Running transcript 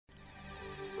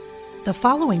The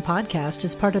following podcast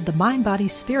is part of the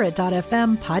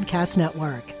MindBodySpirit.fm podcast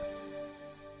network.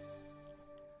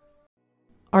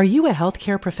 Are you a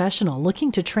healthcare professional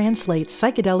looking to translate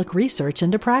psychedelic research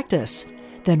into practice?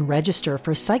 Then register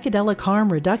for Psychedelic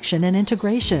Harm Reduction and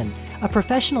Integration, a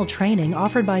professional training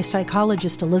offered by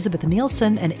psychologist Elizabeth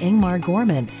Nielsen and Ingmar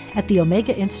Gorman at the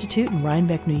Omega Institute in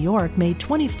Rhinebeck, New York, May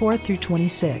 24th through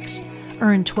 26.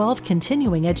 Earn 12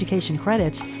 continuing education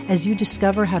credits as you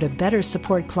discover how to better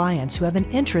support clients who have an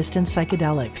interest in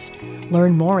psychedelics.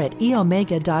 Learn more at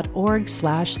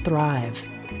eomega.org/thrive.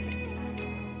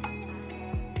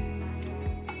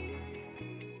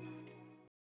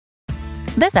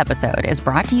 This episode is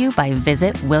brought to you by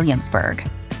Visit Williamsburg.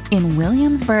 In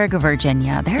Williamsburg,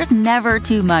 Virginia, there's never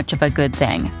too much of a good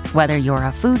thing. Whether you're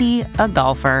a foodie, a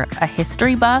golfer, a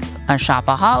history buff, a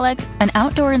shopaholic, an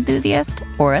outdoor enthusiast,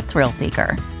 or a thrill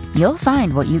seeker, you'll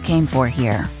find what you came for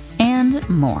here and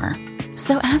more.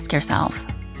 So ask yourself,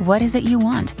 what is it you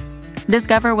want?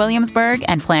 Discover Williamsburg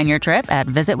and plan your trip at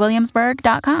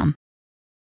visitwilliamsburg.com.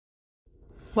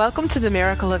 Welcome to the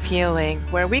Miracle of Healing,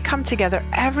 where we come together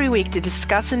every week to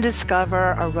discuss and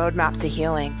discover a roadmap to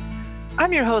healing.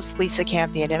 I'm your host, Lisa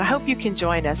Campion, and I hope you can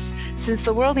join us since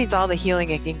the world needs all the healing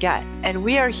it can get, and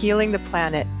we are healing the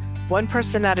planet one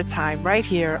person at a time right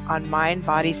here on Mind,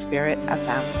 Body, Spirit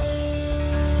FM.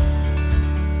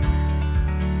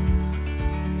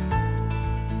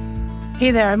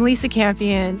 Hey there, I'm Lisa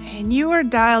Campion, and you are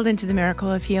dialed into the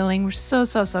Miracle of Healing. We're so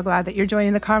glad that you're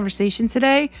joining the conversation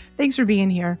today. Thanks for being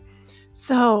here.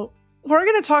 So we're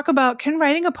going to talk about, can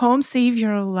writing a poem save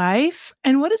your life?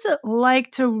 And what is it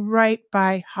like to write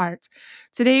by heart?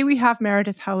 Today we have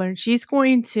Meredith Heller, and she's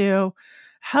going to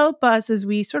help us as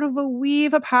we sort of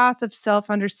weave a path of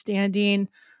self-understanding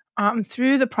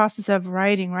through the process of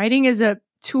writing. Writing is a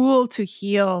tool to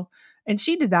heal. And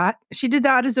she did that. She did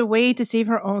that as a way to save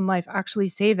her own life, actually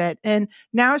save it. And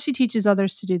now she teaches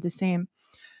others to do the same.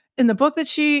 In the book that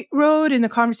she wrote, in the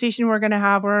conversation we're going to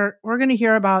have, we're going to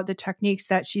hear about the techniques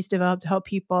that she's developed to help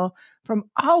people from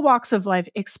all walks of life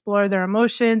explore their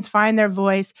emotions, find their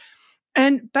voice,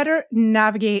 and better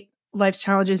navigate life's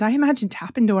challenges. I imagine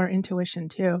tap into our intuition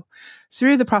too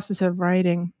through the process of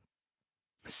writing.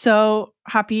 So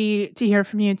happy to hear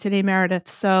from you today, Meredith.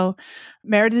 So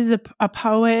Meredith is a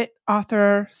poet,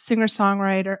 author,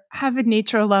 singer-songwriter, avid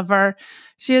nature lover.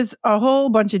 She has a whole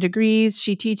bunch of degrees.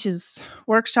 She teaches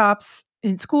workshops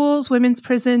in schools, women's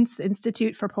prisons,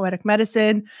 Institute for Poetic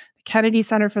Medicine, the Kennedy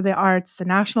Center for the Arts, the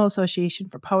National Association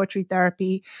for Poetry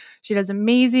Therapy. She does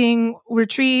amazing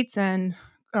retreats and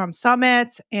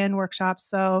summits and workshops.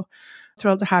 So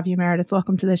thrilled to have you, Meredith.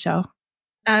 Welcome to the show.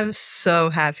 I'm so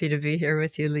happy to be here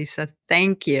with you, Lisa.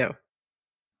 Thank you.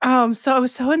 So I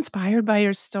was so inspired by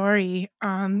your story.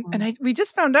 And we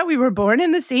just found out we were born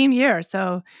in the same year.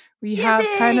 So we have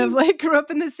kind of like grew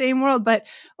up in the same world. But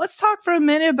let's talk for a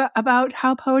minute about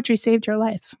how poetry saved your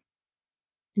life.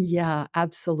 Yeah,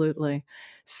 absolutely.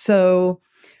 So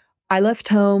I left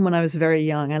home when I was very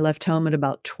young. I left home at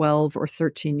about 12 or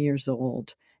 13 years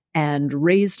old and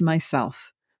raised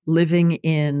myself, living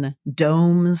in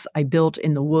domes I built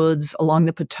in the woods along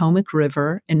the Potomac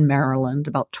River in Maryland,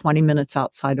 about 20 minutes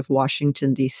outside of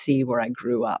Washington, D.C., where I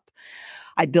grew up.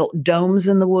 I built domes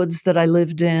in the woods that I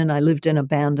lived in. I lived in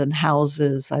abandoned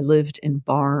houses. I lived in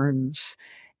barns.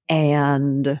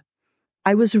 And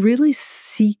I was really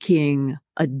seeking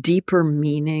a deeper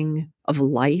meaning of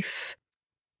life.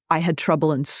 I had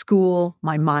trouble in school.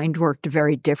 My mind worked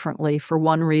very differently. For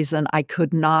one reason, I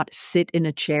could not sit in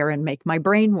a chair and make my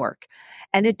brain work.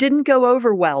 And it didn't go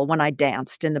over well when I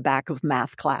danced in the back of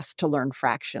math class to learn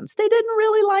fractions. They didn't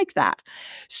really like that.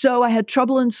 So I had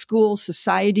trouble in school.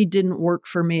 Society didn't work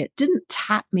for me. It didn't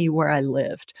tap me where I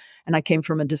lived. And I came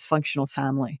from a dysfunctional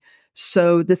family.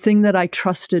 So the thing that I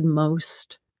trusted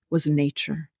most was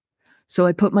nature. So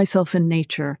I put myself in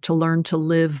nature to learn to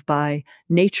live by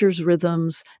nature's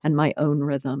rhythms and my own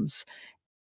rhythms.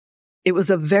 It was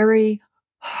a very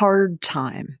hard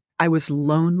time. I was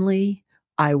lonely.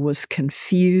 I was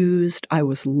confused. I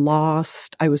was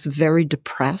lost. I was very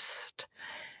depressed.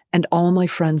 And all my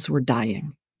friends were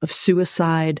dying of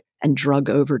suicide and drug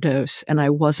overdose, and I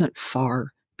wasn't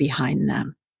far behind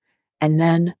them. And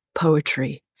then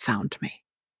poetry found me.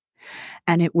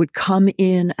 And it would come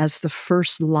in as the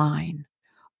first line.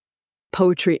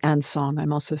 Poetry and song,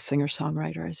 I'm also a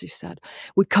singer-songwriter, as you said,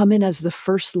 would come in as the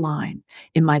first line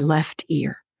in my left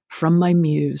ear from my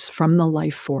muse, from the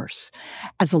life force,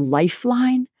 as a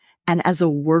lifeline and as a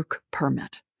work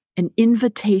permit, an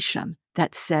invitation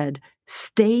that said,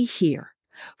 stay here,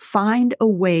 find a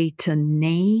way to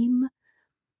name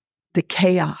the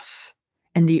chaos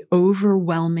and the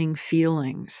overwhelming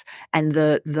feelings and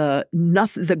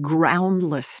the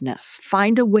groundlessness.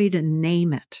 Find a way to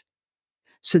name it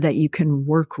so that you can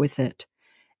work with it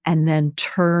and then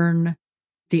turn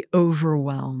the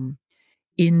overwhelm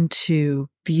into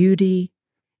beauty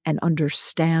and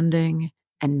understanding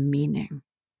and meaning.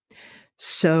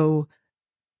 So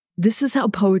this is how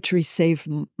poetry saved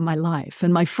my life.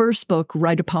 And my first book,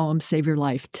 Write a Poem, Save Your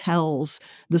Life, tells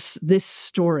this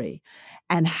story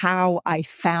and how I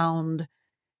found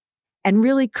and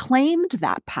really claimed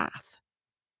that path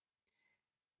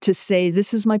to say,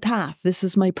 this is my path, this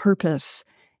is my purpose,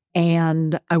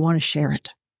 and I want to share it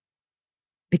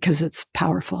because it's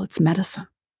powerful, it's medicine.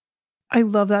 I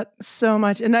love that so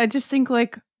much. And I just think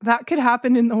like that could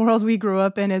happen in the world we grew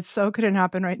up in. It so couldn't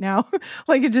happen right now.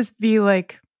 Like it'd just be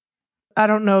like, I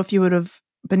don't know if you would have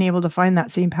been able to find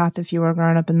that same path if you were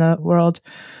growing up in the world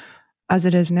as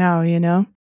it is now, you know?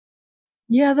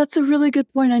 Yeah, that's a really good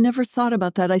point. I never thought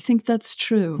about that. I think that's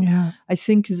true. Yeah. I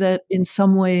think that in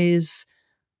some ways,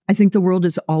 I think the world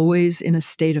is always in a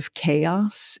state of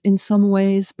chaos in some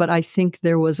ways, but I think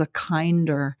there was a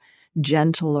kinder,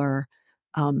 gentler,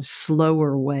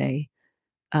 slower way,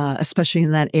 especially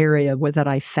in that area that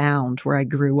I found where I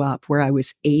grew up, where I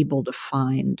was able to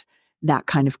find that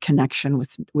kind of connection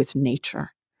with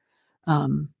nature,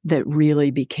 that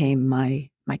really became my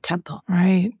temple.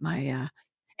 Right.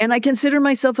 And I consider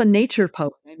myself a nature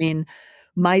poet. I mean,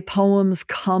 my poems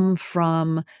come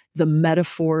from the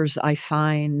metaphors I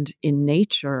find in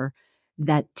nature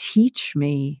that teach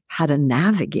me how to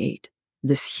navigate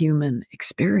this human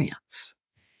experience.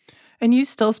 And you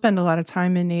still spend a lot of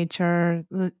time in nature.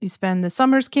 You spend the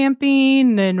summers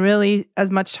camping and really as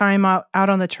much time out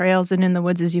on the trails and in the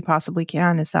woods as you possibly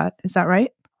can. Is that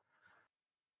right?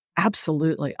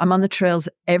 Absolutely. I'm on the trails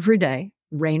every day,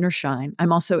 rain or shine.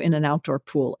 I'm also in an outdoor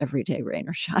pool every day, rain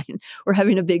or shine. We're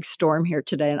having a big storm here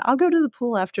today, and I'll go to the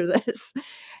pool after this.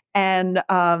 And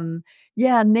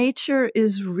yeah, nature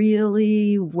is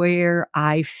really where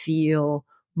I feel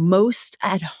most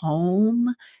at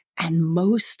home and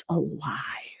most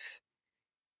alive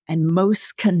and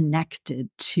most connected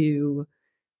to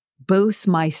both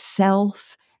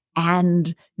myself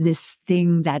and this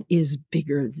thing that is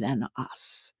bigger than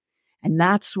us. And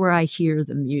that's where I hear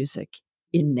the music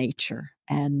in nature.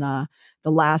 And the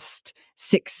last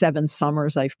 6, 7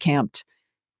 summers I've camped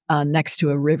next to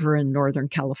a river in Northern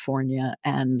California.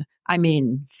 And I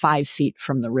mean, 5 feet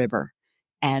from the river,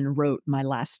 and wrote my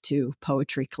last 2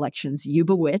 poetry collections,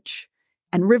 Yuba Witch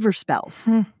and River Spells.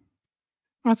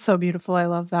 That's so beautiful. I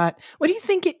love that. What do you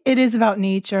think it is about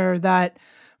nature that,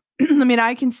 I mean,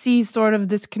 I can see sort of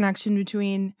this connection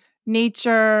between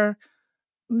nature,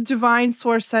 divine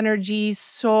source energy,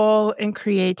 soul, and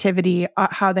creativity,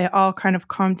 how they all kind of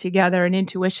come together, and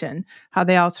intuition, how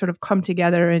they all sort of come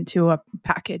together into a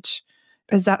package.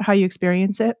 Is that how you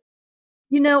experience it?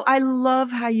 You know, I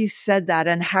love how you said that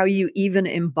and how you even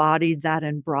embodied that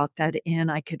and brought that in.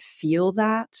 I could feel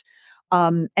that.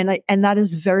 And that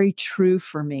is very true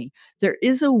for me. There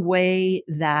is a way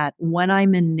that when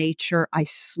I'm in nature, I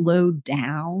slow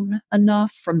down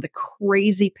enough from the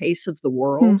crazy pace of the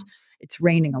world. It's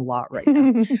raining a lot right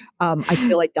now. I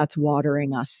feel like that's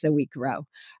watering us so we grow.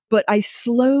 But I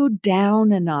slow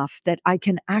down enough that I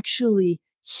can actually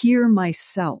hear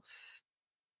myself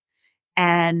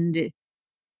and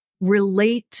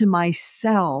relate to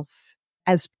myself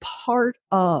as part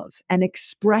of an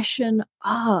expression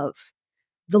of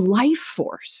the life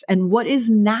force and what is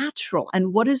natural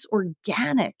and what is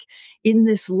organic in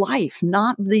this life,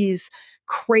 not these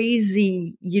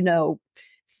crazy,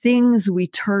 things we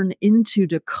turn into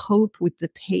to cope with the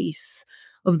pace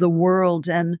of the world.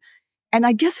 And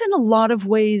I guess in a lot of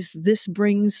ways, this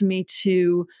brings me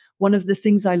to one of the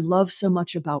things I love so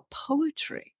much about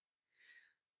poetry.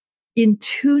 In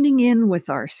tuning in with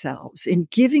ourselves, in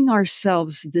giving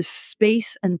ourselves this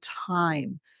space and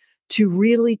time to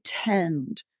really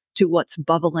tend to what's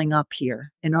bubbling up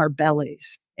here in our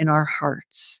bellies, in our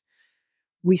hearts,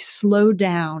 we slow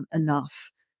down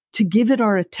enough to give it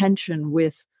our attention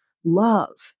with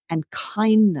love and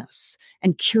kindness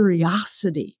and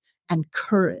curiosity and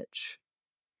courage,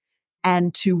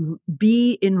 and to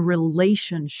be in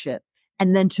relationship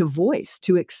and then to voice,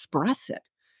 to express it.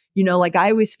 Like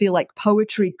I always feel like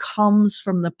poetry comes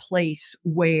from the place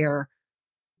where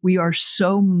we are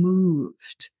so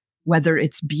moved, whether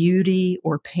it's beauty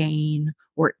or pain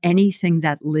or anything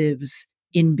that lives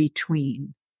in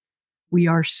between. We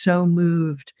are so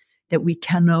moved that we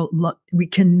can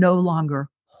no longer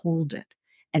hold it,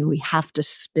 and we have to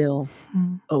spill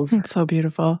over. It's so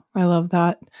beautiful. I love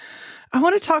that. I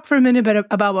want to talk for a minute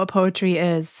about what poetry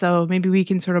is. So maybe we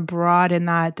can sort of broaden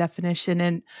that definition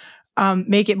and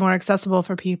make it more accessible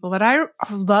for people. But I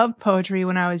loved poetry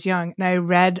when I was young, and I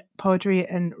read poetry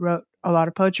and wrote a lot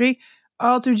of poetry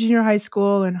all through junior high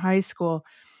school and high school.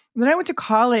 And then I went to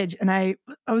college, and I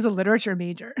was a literature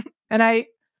major, and I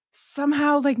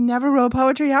somehow like never wrote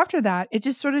poetry after that. It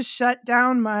just sort of shut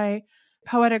down my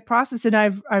poetic process, and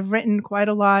I've written quite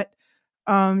a lot.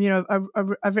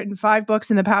 I've written 5 books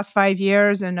in the past 5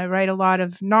 years, and I write a lot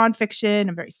of nonfiction.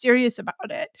 I'm very serious about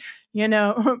it, and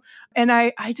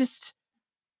I just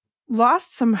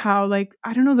lost somehow, like,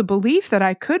 I don't know, the belief that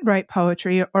I could write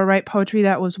poetry or write poetry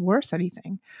that was worth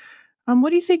anything. What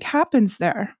do you think happens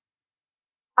there?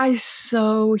 I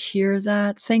so hear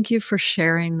that. Thank you for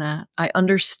sharing that. I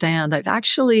understand. I've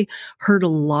actually heard a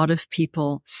lot of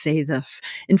people say this.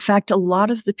 In fact, a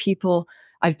lot of the people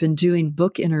I've been doing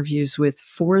book interviews with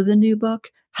for the new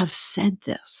book have said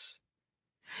this.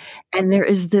 And there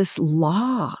is this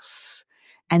loss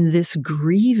and this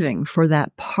grieving for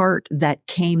that part that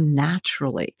came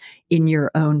naturally in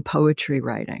your own poetry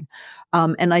writing.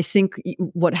 And I think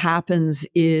what happens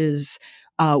is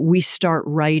we start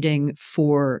writing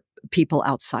for people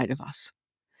outside of us.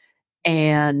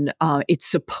 And it's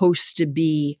supposed to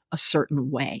be a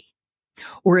certain way.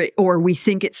 Or we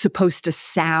think it's supposed to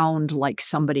sound like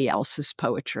somebody else's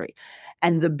poetry.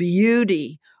 And the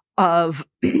beauty of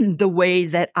the way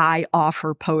that I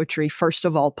offer poetry, first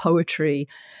of all, poetry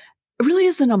really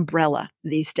is an umbrella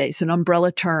these days, an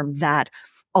umbrella term that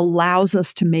allows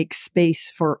us to make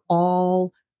space for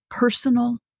all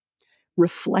personal,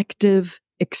 reflective,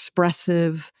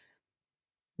 expressive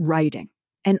writing.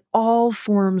 And all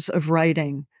forms of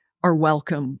writing are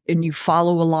welcome. And you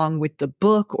follow along with the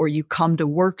book or you come to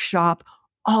workshop,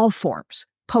 all forms,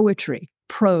 poetry,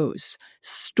 prose,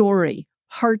 story,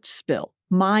 heart spill,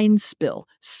 mind spill,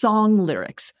 song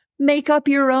lyrics. Make up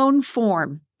your own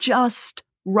form. Just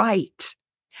write.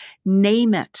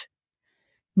 Name it.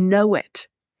 Know it.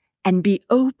 And be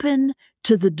open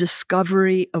to the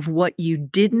discovery of what you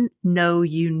didn't know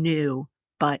you knew,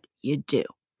 but you do.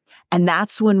 And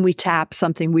that's when we tap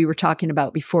something we were talking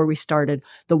about before we started,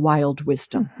 the wild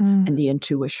wisdom and the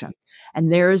intuition.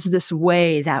 And there is this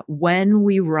way that when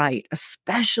we write,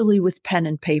 especially with pen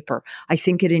and paper, I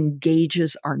think it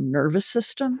engages our nervous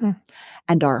system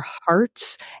and our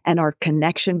hearts and our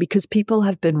connection, because people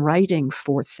have been writing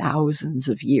for thousands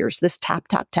of years. This tap,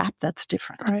 tap, tap, that's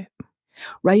different. Right.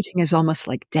 Writing is almost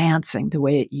like dancing, the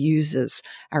way it uses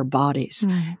our bodies.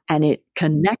 And it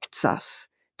connects us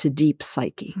to deep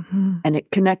psyche. And it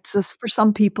connects us, for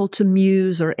some people, to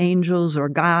muse or angels or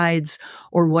guides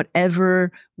or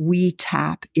whatever we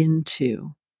tap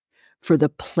into for the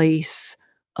place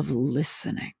of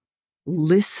listening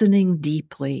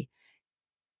deeply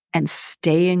and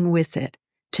staying with it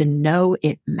to know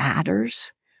it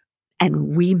matters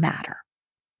and we matter.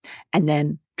 And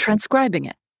then transcribing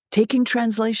it, taking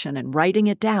translation and writing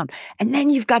it down. And then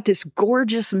you've got this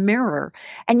gorgeous mirror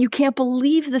and you can't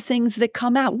believe the things that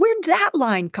come out. Where'd that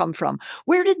line come from?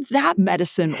 Where did that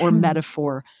medicine or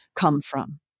metaphor come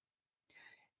from?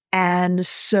 And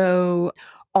so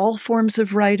all forms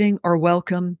of writing are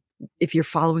welcome if you're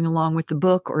following along with the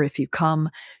book or if you come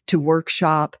to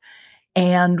workshop.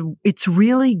 And it's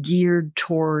really geared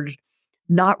toward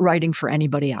not writing for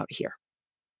anybody out here,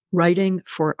 writing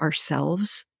for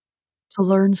ourselves to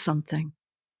learn something,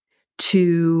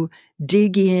 to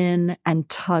dig in and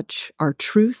touch our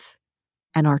truth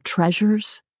and our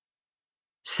treasures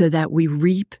so that we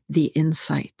reap the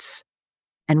insights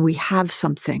and we have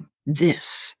something.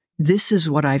 This is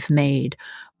what I've made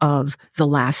of the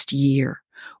last year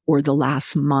or the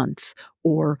last month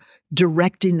or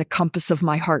directing the compass of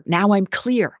my heart. Now I'm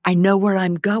clear. I know where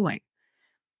I'm going.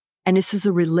 And this is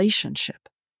a relationship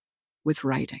with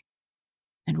writing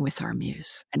and with our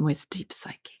muse and with deep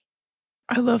psyche.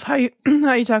 I love how you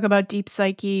how you talk about deep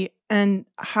psyche and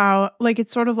how, like,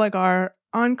 it's sort of like our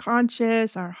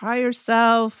unconscious, our higher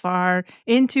self, our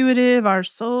intuitive, our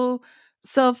soul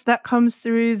self that comes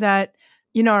through that,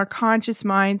 our conscious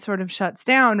mind sort of shuts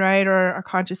down, right? Or our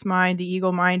conscious mind, the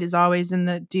ego mind is always in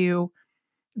the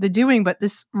doing, but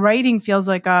this writing feels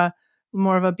like a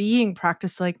more of a being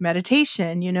practice, like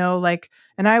meditation,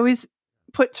 and I always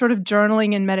put sort of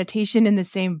journaling and meditation in the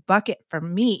same bucket for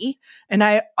me. And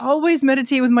I always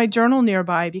meditate with my journal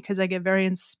nearby because I get very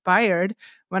inspired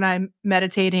when I'm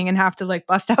meditating and have to like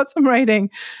bust out some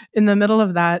writing in the middle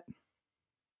of that.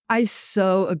 I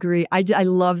so agree. I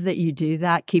love that you do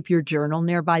that. Keep your journal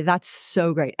nearby. That's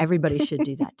so great. Everybody should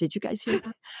do that. Did you guys hear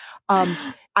that?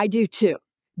 I do too,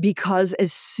 because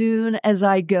as soon as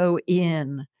I go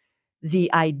in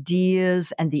the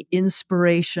ideas and the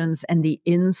inspirations and the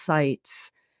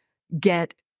insights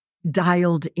get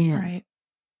dialed in. Right.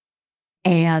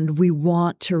 And we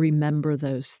want to remember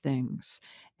those things.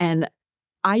 And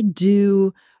I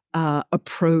do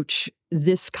approach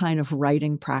this kind of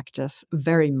writing practice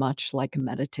very much like a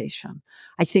meditation.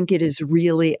 I think it is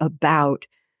really about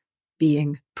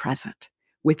being present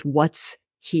with what's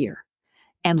here.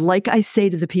 And like I say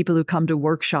to the people who come to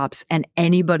workshops and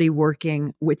anybody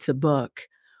working with the book,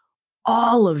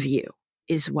 all of you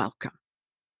is welcome.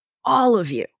 All of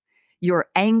you. Your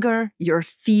anger, your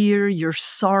fear, your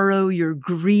sorrow, your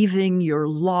grieving, your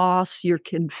loss, your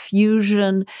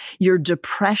confusion, your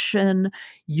depression,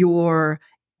 your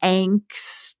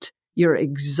angst, your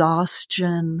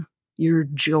exhaustion, your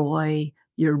joy,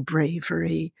 your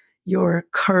bravery, your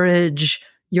courage,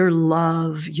 your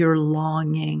love, your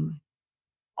longing.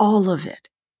 All of it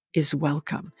is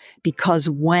welcome, because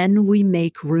when we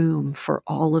make room for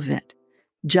all of it,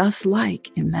 just like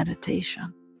in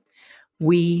meditation,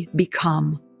 we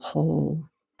become whole.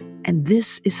 And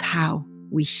this is how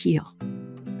we heal.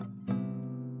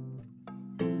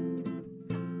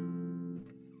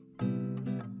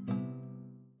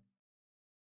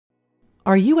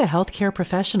 Are you a healthcare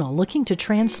professional looking to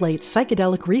translate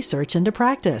psychedelic research into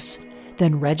practice?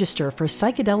 Then register for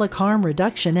Psychedelic Harm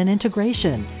Reduction and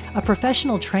Integration, a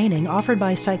professional training offered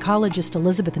by psychologist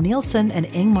Elizabeth Nielsen and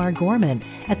Ingmar Gorman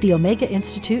at the Omega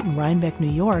Institute in Rhinebeck, New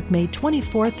York, May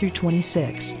 24th through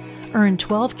 26. Earn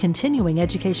 12 continuing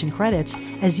education credits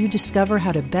as you discover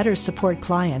how to better support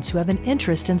clients who have an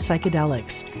interest in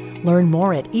psychedelics. Learn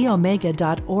more at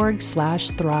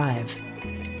eomega.org/thrive.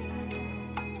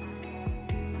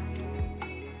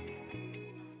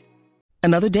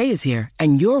 Another day is here,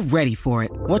 and you're ready for it.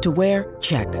 What to wear?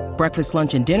 Check. Breakfast,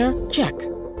 lunch, and dinner? Check.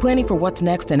 Planning for what's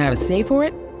next and how to save for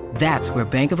it? That's where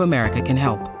Bank of America can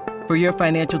help. For your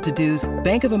financial to-dos,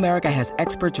 Bank of America has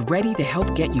experts ready to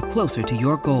help get you closer to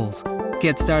your goals.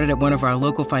 Get started at one of our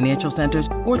local financial centers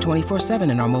or 24/7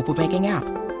 in our mobile banking app.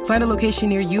 Find a location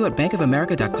near you at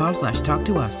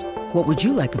bankofamerica.com/talktous. What would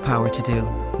you like the power to do?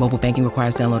 Mobile banking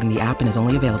requires downloading the app and is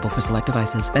only available for select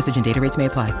devices. Message and data rates may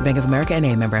apply. Bank of America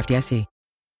N.A., member FDIC.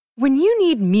 When you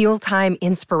need mealtime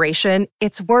inspiration,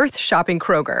 it's worth shopping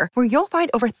Kroger, where you'll find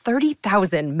over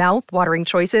 30,000 mouth-watering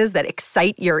choices that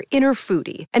excite your inner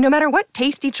foodie. And no matter what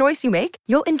tasty choice you make,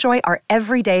 you'll enjoy our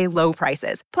everyday low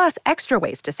prices, plus extra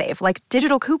ways to save, like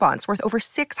digital coupons worth over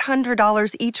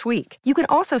 $600 each week. You can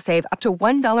also save up to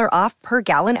 $1 off per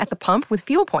gallon at the pump with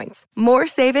fuel points. More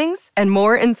savings and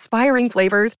more inspiring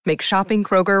flavors make shopping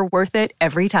Kroger worth it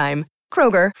every time.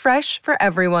 Kroger, fresh for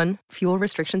everyone. Fuel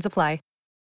restrictions apply.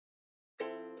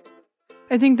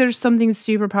 I think there's something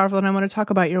super powerful, and I want to talk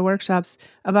about your workshops,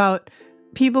 about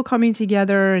people coming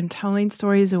together and telling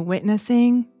stories and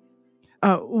witnessing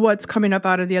what's coming up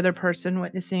out of the other person,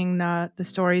 witnessing the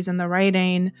stories and the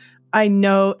writing. I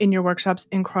know in your workshops,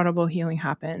 incredible healing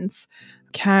happens.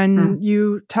 Can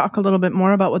you talk a little bit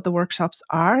more about what the workshops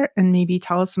are and maybe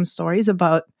tell us some stories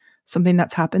about something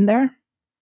that's happened there?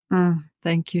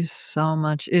 Thank you so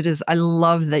much. I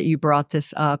love that you brought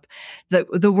this up.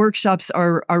 The workshops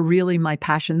are really my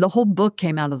passion. The whole book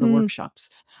came out of the workshops.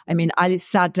 I mean, I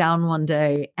sat down one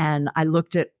day and I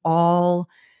looked at all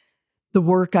the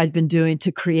work I'd been doing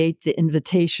to create the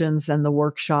invitations and the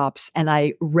workshops, and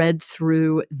I read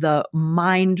through the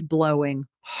mind-blowing,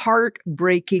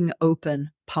 heart-breaking open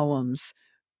poems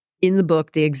in the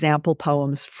book, the example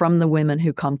poems from the women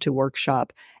who come to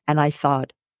workshop. And I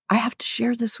thought, I have to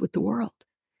share this with the world.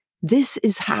 This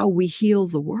is how we heal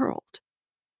the world.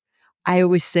 I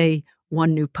always say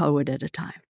one new poet at a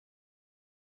time.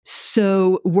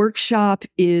 So workshop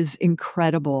is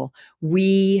incredible.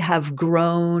 We have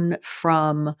grown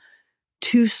from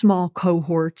 2 small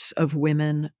cohorts of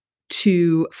women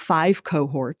to 5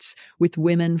 cohorts with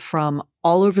women from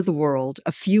all over the world,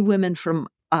 a few women from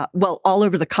all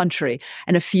over the country,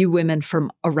 and a few women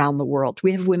from around the world.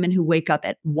 We have women who wake up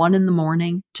at 1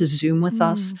 a.m. to Zoom with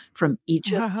us from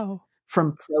Egypt,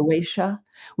 from Croatia.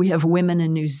 We have women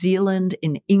in New Zealand,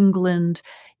 in England,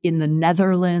 in the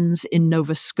Netherlands, in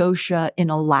Nova Scotia, in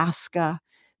Alaska.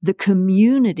 The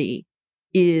community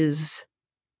is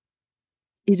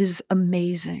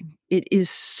amazing. It is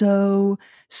so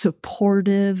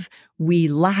supportive. We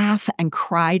laugh and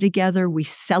cry together. We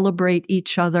celebrate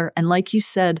each other. And like you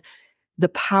said, the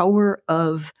power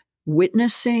of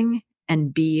witnessing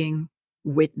and being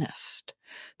witnessed.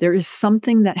 There is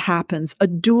something that happens, a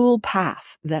dual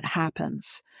path that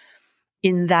happens,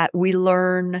 in that we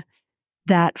learn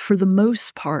that for the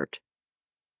most part,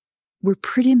 we're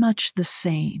pretty much the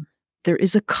same. There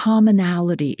is a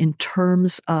commonality in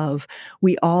terms of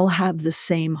we all have the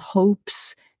same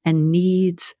hopes and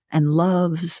needs and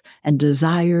loves and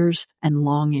desires and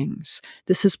longings.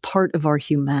 This is part of our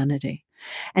humanity.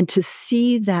 And to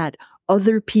see that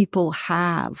other people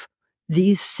have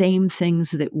these same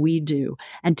things that we do,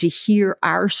 and to hear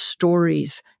our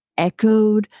stories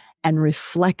echoed and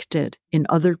reflected in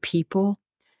other people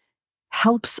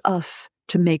helps us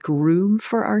to make room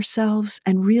for ourselves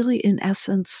and really, in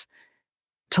essence,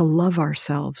 to love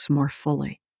ourselves more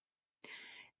fully.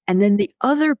 And then the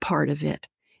other part of it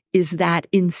is that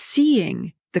in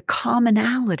seeing the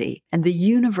commonality and the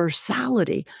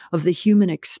universality of the human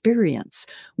experience,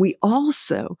 we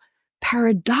also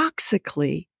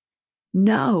paradoxically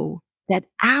know that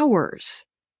ours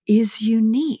is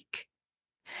unique.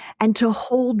 And to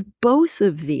hold both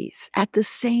of these at the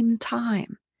same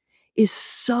time is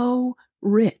so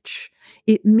rich.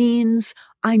 It means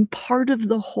I'm part of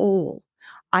the whole.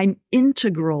 I'm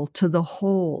integral to the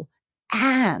whole.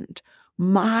 And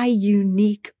my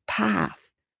unique path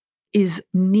is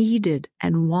needed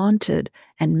and wanted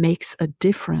and makes a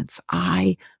difference.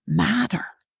 I matter.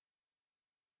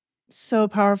 So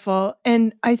powerful.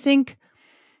 And I think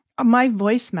my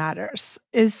voice matters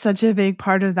is such a big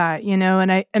part of that,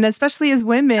 and especially as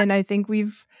women, I think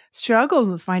we've struggled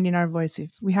with finding our voice.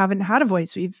 We haven't had a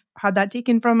voice. We've had that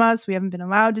taken from us. We haven't been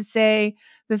allowed to say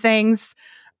the things,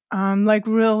 like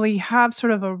really have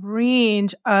sort of a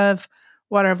range of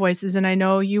what our voice is. And I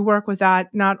know you work with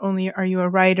that. Not only are you a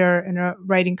writer and a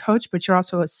writing coach, but you're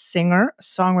also a singer, a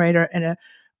songwriter, and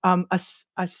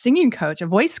a singing coach, a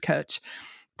voice coach.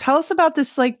 Tell us about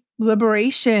this like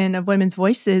liberation of women's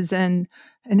voices and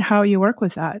how you work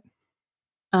with that.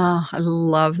 Oh, I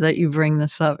love that you bring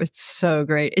this up. It's so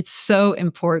great. It's so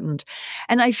important.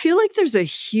 And I feel like there's a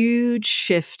huge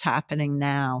shift happening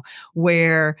now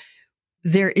where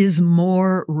there is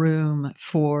more room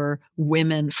for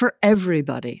women, for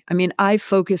everybody. I mean, I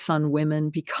focus on women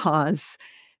because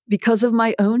of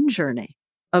my own journey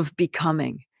of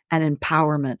becoming and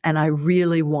empowerment. And I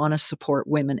really want to support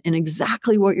women in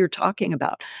exactly what you're talking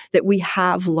about, that we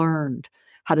have learned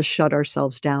how to shut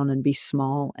ourselves down and be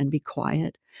small and be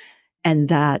quiet. And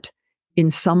that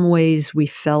in some ways we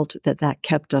felt that that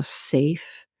kept us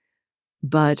safe.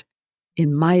 But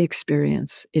in my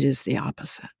experience, it is the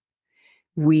opposite.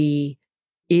 We,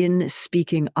 in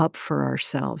speaking up for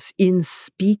ourselves, in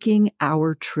speaking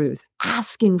our truth,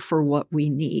 asking for what we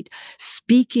need,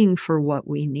 speaking for what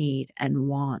we need and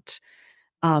want,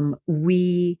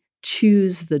 we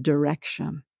choose the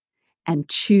direction and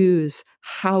choose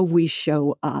how we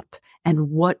show up and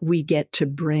what we get to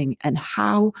bring and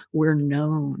how we're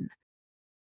known.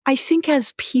 I think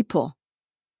as people,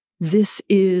 this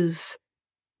is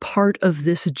part of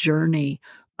this journey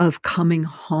of coming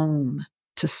home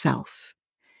to self.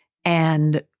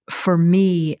 And for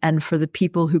me and for the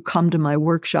people who come to my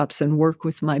workshops and work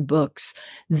with my books,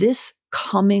 this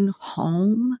coming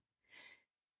home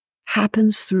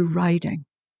happens through writing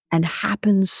and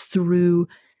happens through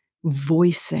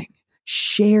voicing,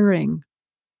 sharing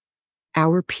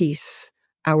our piece,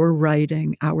 our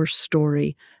writing, our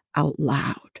story out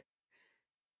loud.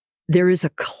 There is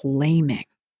a claiming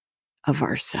of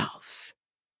ourselves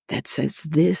that says,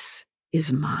 this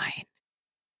is mine.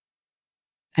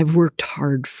 I've worked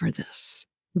hard for this.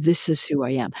 This is who I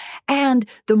am. And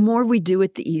the more we do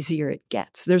it, the easier it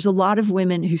gets. There's a lot of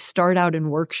women who start out in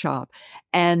workshop,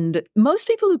 and most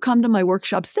people who come to my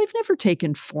workshops, they've never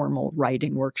taken formal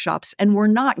writing workshops, and we're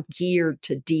not geared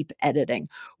to deep editing.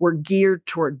 We're geared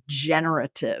toward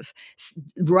generative,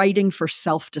 writing for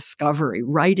self-discovery,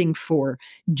 writing for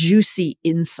juicy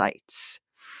insights.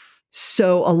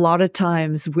 So a lot of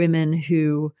times women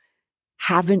who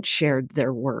haven't shared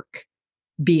their work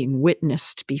being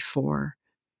witnessed before,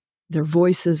 their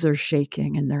voices are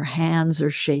shaking and their hands are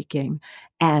shaking.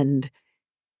 And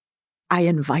I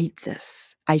invite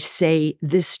this. I say,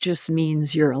 this just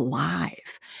means you're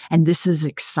alive and this is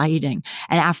exciting.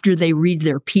 And after they read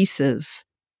their pieces,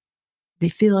 they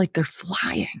feel like they're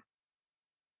flying.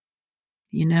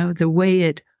 You know, the way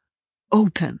it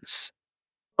opens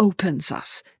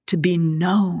us to be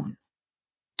known,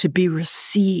 to be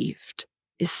received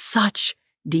is such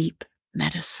deep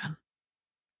medicine.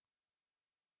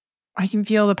 I can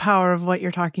feel the power of what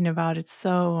you're talking about. It's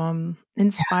so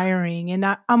inspiring. And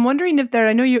I'm wondering if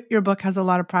I know your book has a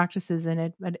lot of practices in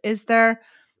it, but is there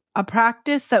a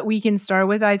practice that we can start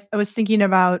with? I was thinking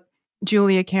about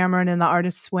Julia Cameron and The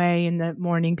Artist's Way in the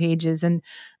morning pages. And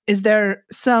is there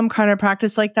some kind of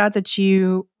practice like that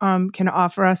you can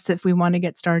offer us if we want to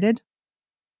get started?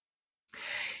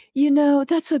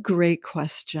 That's a great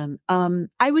question.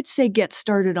 I would say get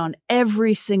started on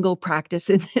every single practice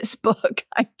in this book.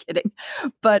 I'm kidding.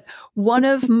 But one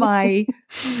of my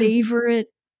favorite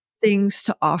things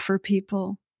to offer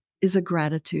people is a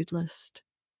gratitude list.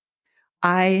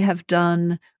 I have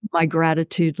done my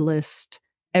gratitude list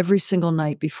every single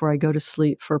night before I go to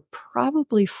sleep for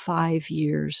probably 5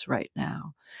 years right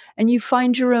now. And you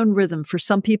find your own rhythm. For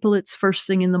some people, it's first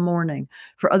thing in the morning.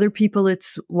 For other people,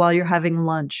 it's while you're having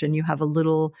lunch and you have a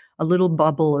little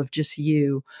bubble of just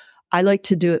you. I like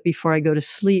to do it before I go to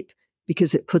sleep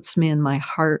because it puts me in my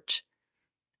heart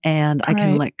and I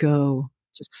can Right. let go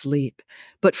to sleep.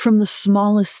 But from the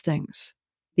smallest things,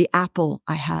 the apple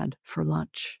I had for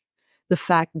lunch, the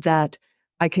fact that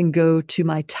I can go to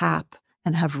my tap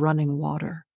and have running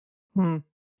water. Hmm.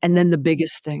 And then the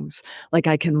biggest things, like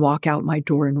I can walk out my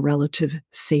door in relative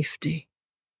safety.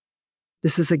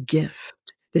 This is a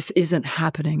gift. This isn't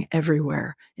happening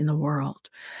everywhere in the world.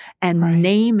 And Right.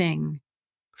 naming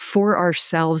for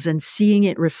ourselves and seeing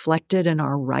it reflected in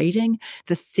our writing,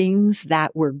 the things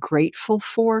that we're grateful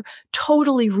for,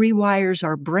 totally rewires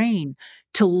our brain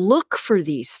to look for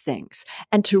these things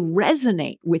and to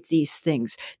resonate with these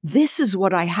things. This is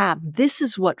what I have. This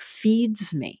is what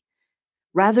feeds me.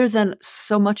 Rather than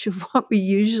so much of what we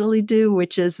usually do,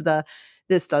 which is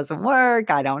this doesn't work.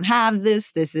 I don't have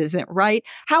this. This isn't right.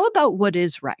 How about what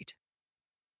is right?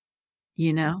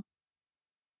 You know?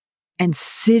 And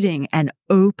sitting and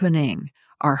opening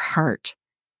our heart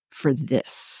for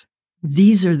this.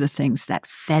 These are the things that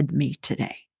fed me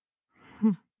today.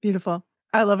 Beautiful.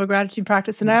 I love a gratitude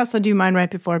practice, and Yeah. I also do mine right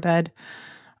before bed.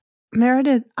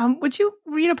 Meredith, would you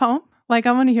read a poem? Like,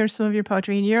 I want to hear some of your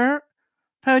poetry. And your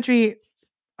poetry,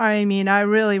 I mean, I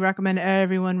really recommend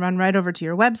everyone run right over to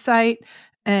your website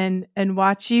and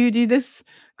watch you do this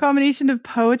combination of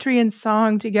poetry and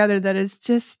song together that is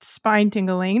just spine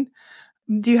tingling.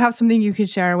 Do you have something you could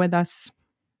share with us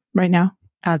right now?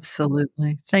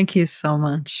 Absolutely. Thank you so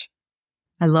much.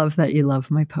 I love that you love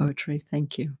my poetry.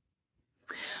 Thank you.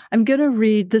 I'm going to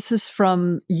read, this is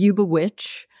from Yuba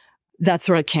Witch. That's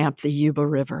where I camp, the Yuba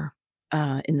River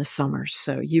in the summers.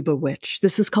 So Yuba Witch.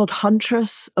 This is called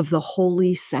Huntress of the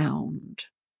Holy Sound.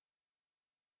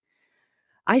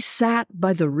 I sat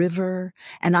by the river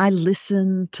and I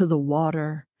listened to the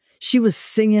water. She was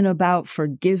singing about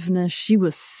forgiveness. She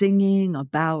was singing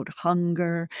about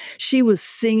hunger. She was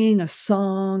singing a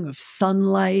song of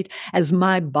sunlight as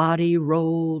my body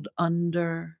rolled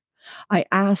under. I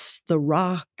asked the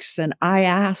rocks and I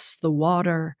asked the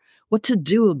water what to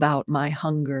do about my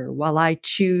hunger while I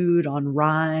chewed on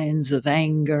rinds of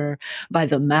anger by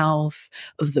the mouth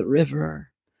of the river.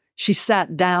 She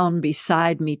sat down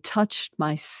beside me, touched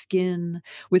my skin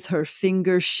with her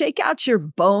fingers. Shake out your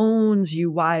bones, you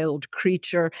wild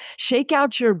creature. Shake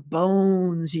out your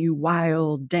bones, you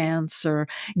wild dancer.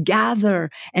 Gather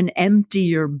and empty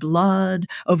your blood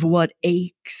of what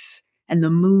aches, and the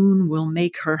moon will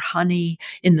make her honey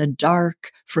in the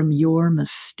dark from your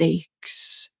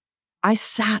mistakes. I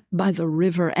sat by the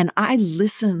river and I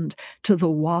listened to the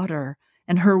water,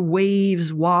 and her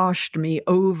waves washed me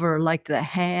over like the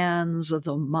hands of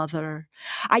the mother.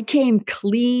 I came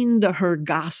clean to her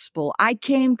gospel. I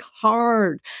came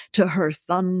hard to her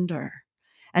thunder,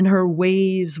 and her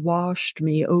waves washed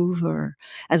me over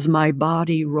as my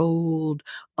body rolled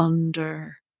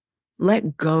under.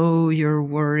 Let go your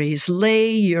worries.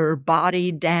 Lay your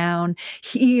body down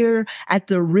here at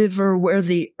the river where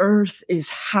the earth is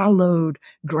hallowed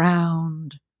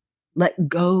ground. Let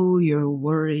go your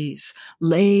worries.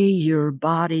 Lay your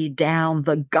body down.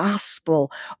 The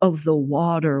gospel of the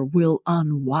water will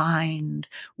unwind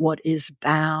what is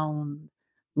bound.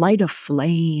 Light a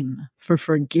flame for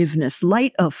forgiveness.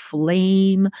 Light a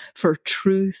flame for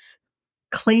truth.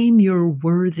 Claim your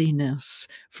worthiness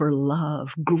for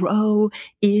love. Grow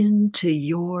into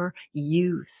your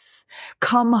youth.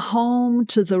 Come home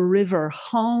to the river,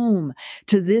 home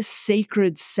to this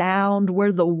sacred sound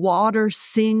where the water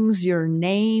sings your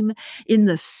name in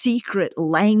the secret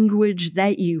language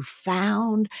that you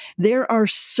found. There are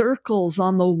circles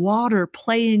on the water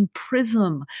playing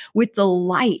prism with the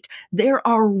light. There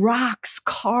are rocks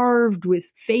carved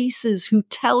with faces who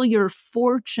tell your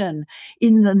fortune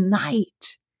in the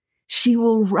night. She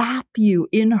will wrap you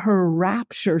in her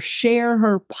rapture, share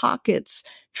her pockets,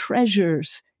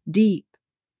 treasures deep.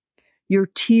 Your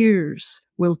tears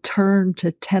will turn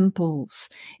to temples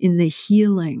in the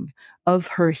healing of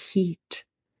her heat.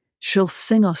 She'll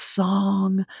sing a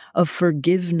song of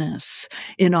forgiveness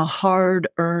in a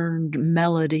hard-earned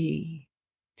melody.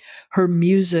 Her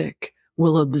music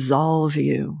will absolve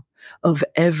you of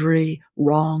every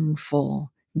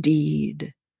wrongful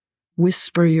deed.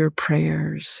 Whisper your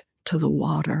prayers to the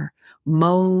water.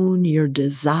 Moan your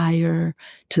desire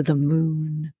to the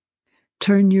moon.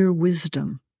 Turn your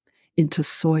wisdom into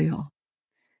soil.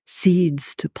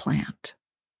 Seeds to plant.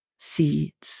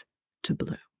 Seeds to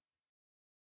bloom.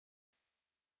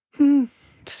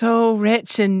 So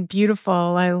rich and beautiful.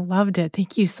 I loved it.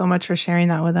 Thank you so much for sharing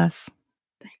that with us.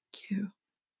 Thank you.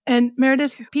 And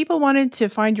Meredith, if people wanted to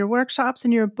find your workshops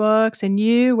and your books and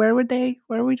you, where do we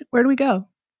go?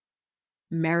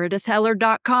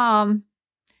 MeredithHeller.com.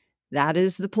 That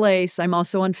is the place. I'm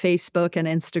also on Facebook and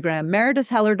Instagram.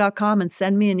 MeredithHeller.com, and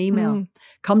send me an email.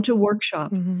 Come to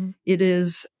workshop. It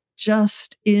is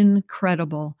just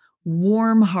incredible.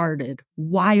 Warm-hearted,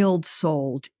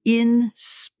 wild-souled,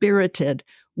 in-spirited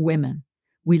women.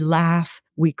 We laugh,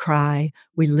 we cry,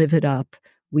 we live it up,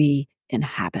 we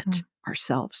inhabit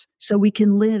ourselves so we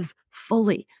can live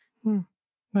fully.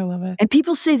 I love it. And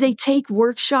people say they take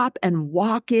workshop and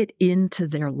walk it into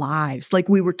their lives. Like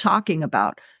we were talking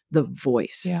about the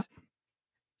voice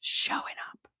showing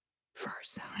up for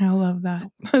ourselves. I love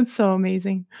that. That's so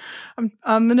amazing.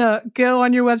 I'm going to go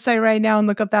on your website right now and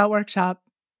look up that workshop.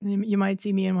 You might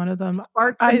see me in one of them.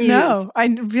 I know. I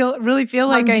really feel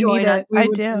like I need it. We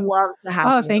would do. love to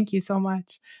have you. Thank you so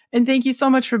much. And thank you so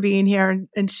much for being here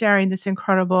and sharing this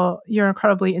your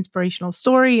incredibly inspirational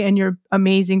story and your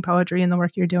amazing poetry and the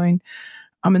work you're doing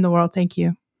in the world. Thank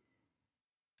you.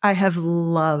 I have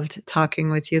loved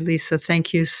talking with you, Lisa.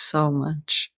 Thank you so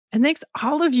much. And thanks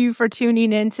all of you for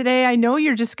tuning in today. I know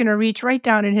you're just going to reach right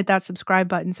down and hit that subscribe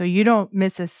button so you don't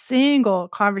miss a single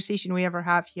conversation we ever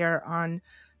have here on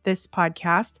this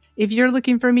podcast. If you're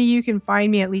looking for me, you can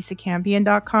find me at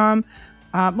lisacampion.com.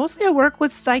 Mostly I work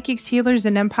with psychics, healers,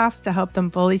 and empaths to help them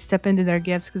fully step into their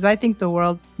gifts because I think the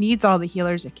world needs all the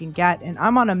healers it can get. And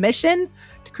I'm on a mission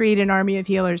to create an army of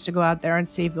healers to go out there and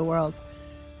save the world.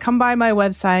 Come by my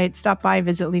website, stop by,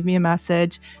 visit, leave me a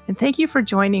message. And thank you for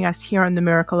joining us here on The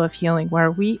Miracle of Healing, where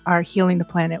we are healing the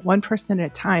planet one person at a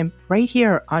time, right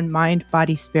here on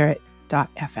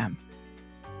mindbodyspirit.fm.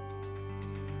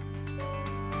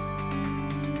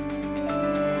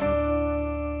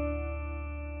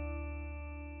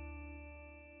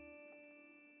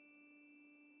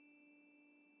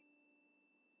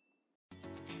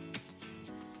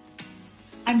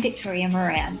 I'm Victoria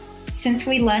Moran. Since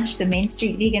we launched the Main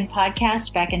Street Vegan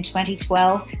podcast back in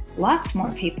 2012, lots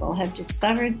more people have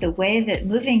discovered the way that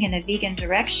moving in a vegan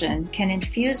direction can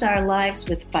infuse our lives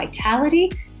with vitality,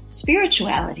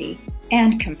 spirituality,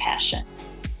 and compassion.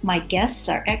 My guests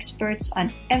are experts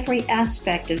on every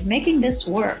aspect of making this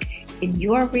work in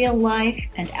your real life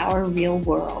and our real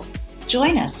world.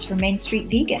 Join us for Main Street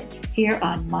Vegan here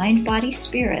on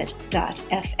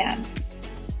mindbodyspirit.fm.